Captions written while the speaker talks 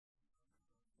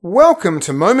Welcome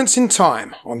to Moments in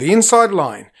Time on the Inside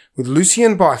Line with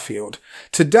Lucien Byfield.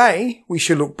 Today we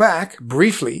shall look back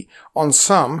briefly on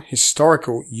some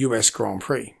historical US Grand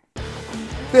Prix.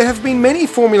 There have been many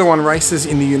Formula One races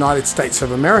in the United States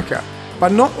of America,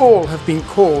 but not all have been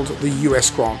called the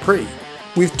US Grand Prix,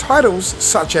 with titles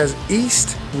such as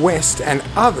East, West and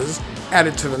others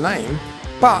added to the name,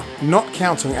 but not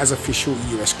counting as official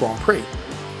US Grand Prix.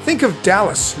 Think of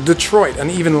Dallas, Detroit and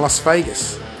even Las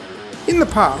Vegas. In the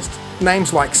past,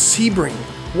 names like Sebring,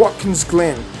 Watkins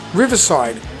Glen,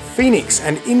 Riverside, Phoenix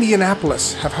and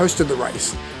Indianapolis have hosted the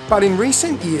race, but in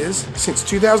recent years, since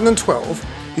 2012,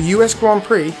 the US Grand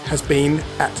Prix has been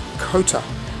at COTA,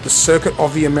 the Circuit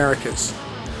of the Americas.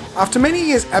 After many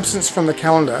years' absence from the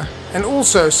calendar, and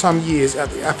also some years at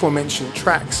the aforementioned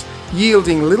tracks,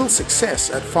 yielding little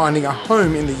success at finding a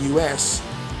home in the US,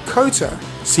 COTA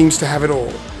seems to have it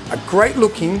all. A great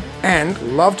looking and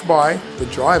loved by the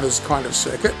drivers kind of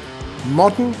circuit,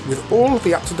 modern with all of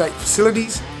the up-to-date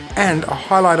facilities and a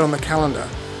highlight on the calendar.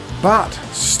 But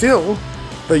still,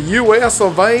 the US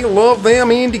of A love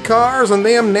them Indy cars and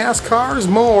them NASCARs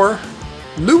more.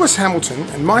 Lewis Hamilton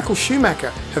and Michael Schumacher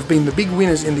have been the big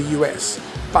winners in the US,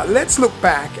 but let's look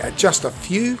back at just a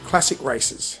few classic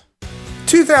races.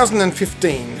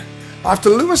 2015.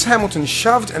 After Lewis Hamilton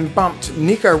shoved and bumped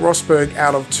Nico Rosberg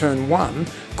out of turn 1,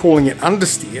 calling it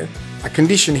understeer, a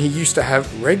condition he used to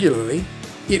have regularly,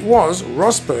 it was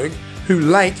Rosberg who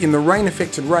late in the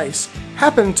rain-affected race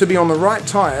happened to be on the right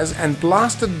tyres and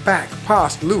blasted back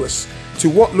past Lewis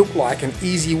to what looked like an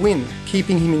easy win,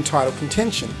 keeping him in title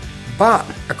contention. But,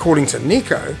 according to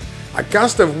Nico, a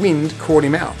gust of wind caught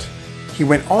him out. He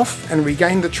went off and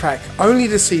regained the track only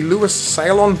to see Lewis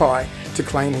sail on by to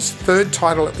claim his third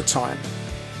title at the time.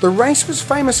 The race was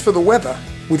famous for the weather,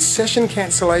 with session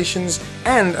cancellations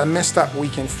and a messed up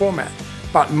weekend format,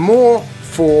 but more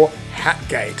for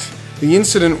Hatgate, the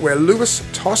incident where Lewis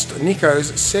tossed Nico's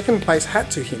second place hat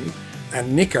to him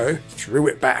and Nico threw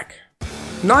it back.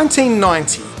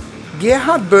 1990.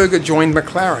 Gerhard Berger joined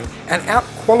McLaren and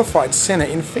out-qualified Senna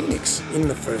in Phoenix in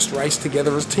the first race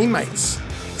together as teammates.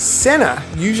 Senna,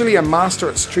 usually a master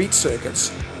at street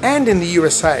circuits and in the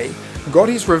USA, got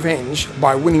his revenge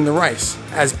by winning the race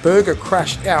as Berger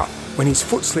crashed out when his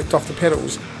foot slipped off the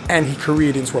pedals and he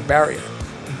careered into a barrier.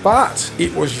 But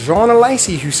it was Jean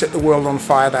Alesi who set the world on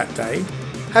fire that day.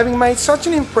 Having made such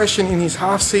an impression in his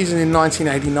half-season in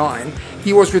 1989,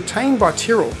 he was retained by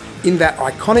Tyrrell in that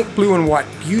iconic blue and white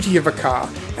beauty of a car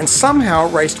and somehow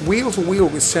raced wheel to wheel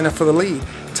with Senna for the lead,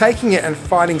 taking it and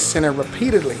fighting Senna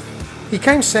repeatedly. He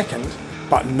came second,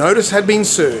 but notice had been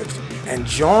served, and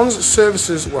Jean's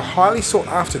services were highly sought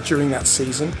after during that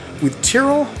season, with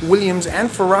Tyrrell, Williams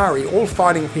and Ferrari all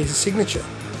fighting for his signature.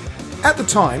 At the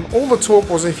time, all the talk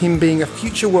was of him being a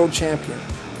future world champion,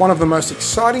 one of the most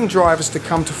exciting drivers to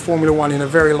come to Formula One in a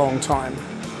very long time.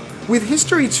 With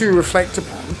history to reflect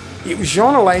upon, it was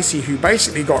Jean Alesi who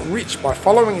basically got rich by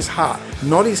following his heart,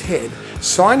 not his head,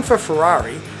 signed for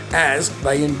Ferrari as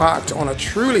they embarked on a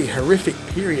truly horrific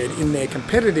period in their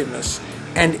competitiveness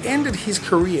and ended his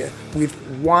career with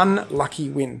one lucky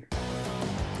win.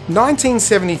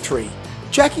 1973.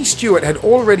 Jackie Stewart had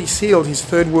already sealed his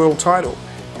third world title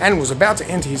and was about to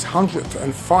enter his 100th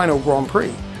and final Grand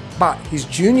Prix, but his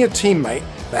junior teammate,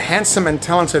 the handsome and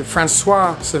talented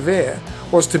Francois Sever,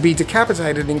 was to be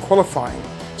decapitated in qualifying,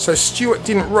 so Stewart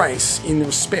didn't race in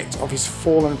respect of his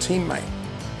fallen teammate.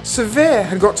 Sever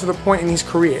had got to the point in his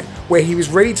career where he was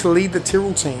ready to lead the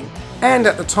Tyrrell team, and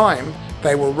at the time,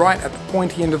 they were right at the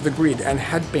pointy end of the grid and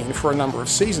had been for a number of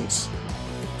seasons.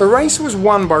 The race was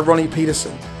won by Ronnie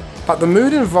Peterson, but the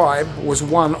mood and vibe was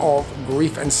one of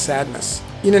grief and sadness,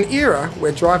 in an era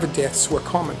where driver deaths were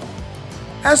common.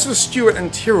 As for Stewart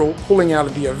and Tyrrell pulling out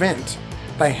of the event,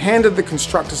 they handed the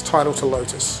Constructors' title to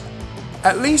Lotus.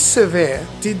 At least Sever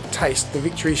did taste the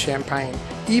victory champagne,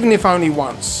 even if only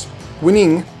once,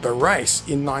 winning the race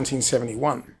in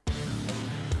 1971.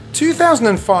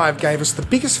 2005 gave us the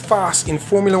biggest farce in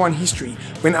Formula One history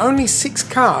when only 6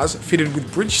 cars fitted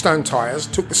with Bridgestone tyres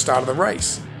took the start of the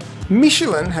race.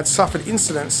 Michelin had suffered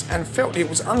incidents and felt it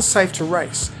was unsafe to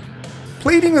race.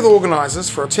 Pleading with organisers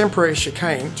for a temporary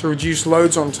chicane to reduce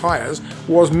loads on tyres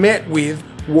was met with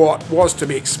what was to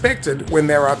be expected when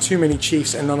there are too many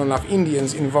chiefs and not enough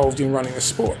Indians involved in running the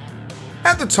sport.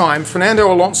 At the time,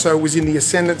 Fernando Alonso was in the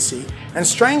ascendancy, and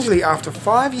strangely after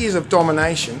 5 years of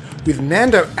domination, with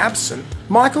Nando absent,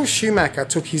 Michael Schumacher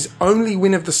took his only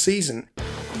win of the season.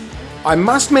 I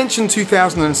must mention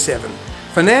 2007.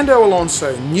 Fernando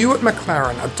Alonso knew at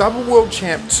McLaren a double world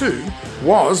champ too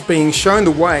was being shown the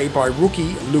way by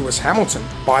rookie Lewis Hamilton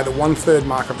by the 1/3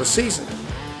 mark of the season.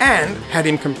 and had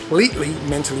him completely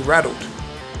mentally rattled.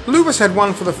 Lewis had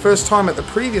won for the first time at the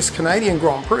previous Canadian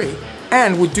Grand Prix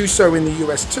and would do so in the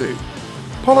US too.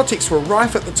 Politics were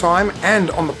rife at the time, and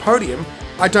on the podium,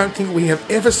 I don't think we have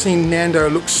ever seen Nando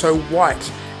look so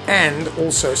white and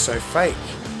also so fake.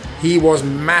 He was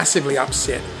massively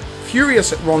upset,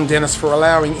 furious at Ron Dennis for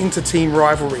allowing inter-team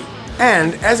rivalry,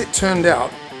 and as it turned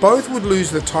out, both would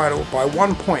lose the title by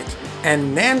 1 point,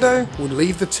 and Nando would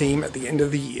leave the team at the end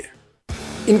of the year.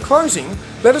 In closing,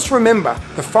 let us remember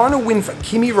the final win for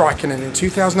Kimi Räikkönen in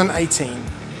 2018.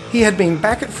 He had been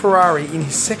back at Ferrari in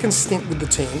his second stint with the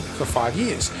team for 5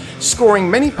 years, scoring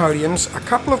many podiums, a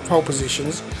couple of pole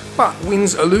positions, but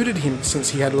wins eluded him since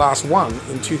he had last won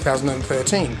in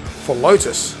 2013 for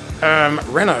Lotus,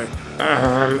 Renault,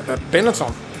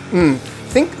 Benetton.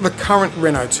 Think the current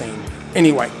Renault team.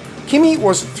 Anyway, Kimi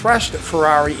was thrashed at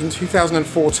Ferrari in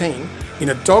 2014 in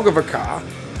a dog of a car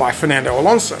by Fernando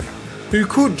Alonso, who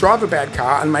could drive a bad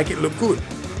car and make it look good.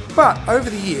 But over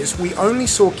the years, we only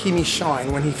saw Kimi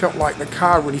shine when he felt like the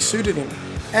car really suited him,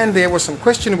 and there were some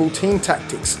questionable team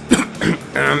tactics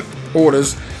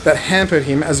orders that hampered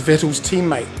him as Vettel's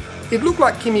teammate. It looked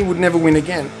like Kimi would never win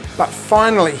again, but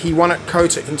finally he won at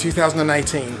COTA in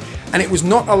 2018, and it was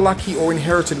not a lucky or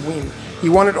inherited win. He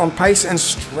won it on pace and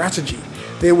strategy.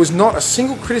 There was not a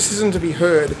single criticism to be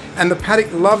heard, and the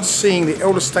paddock loved seeing the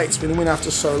elder statesman win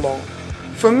after so long.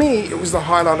 For me, it was the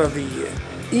highlight of the year,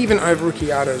 even over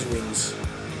Ricciardo's wins.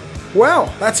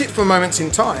 Well, that's it for Moments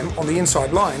in Time on the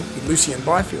Inside Line with Lucy and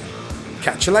Byfield.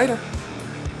 Catch you later.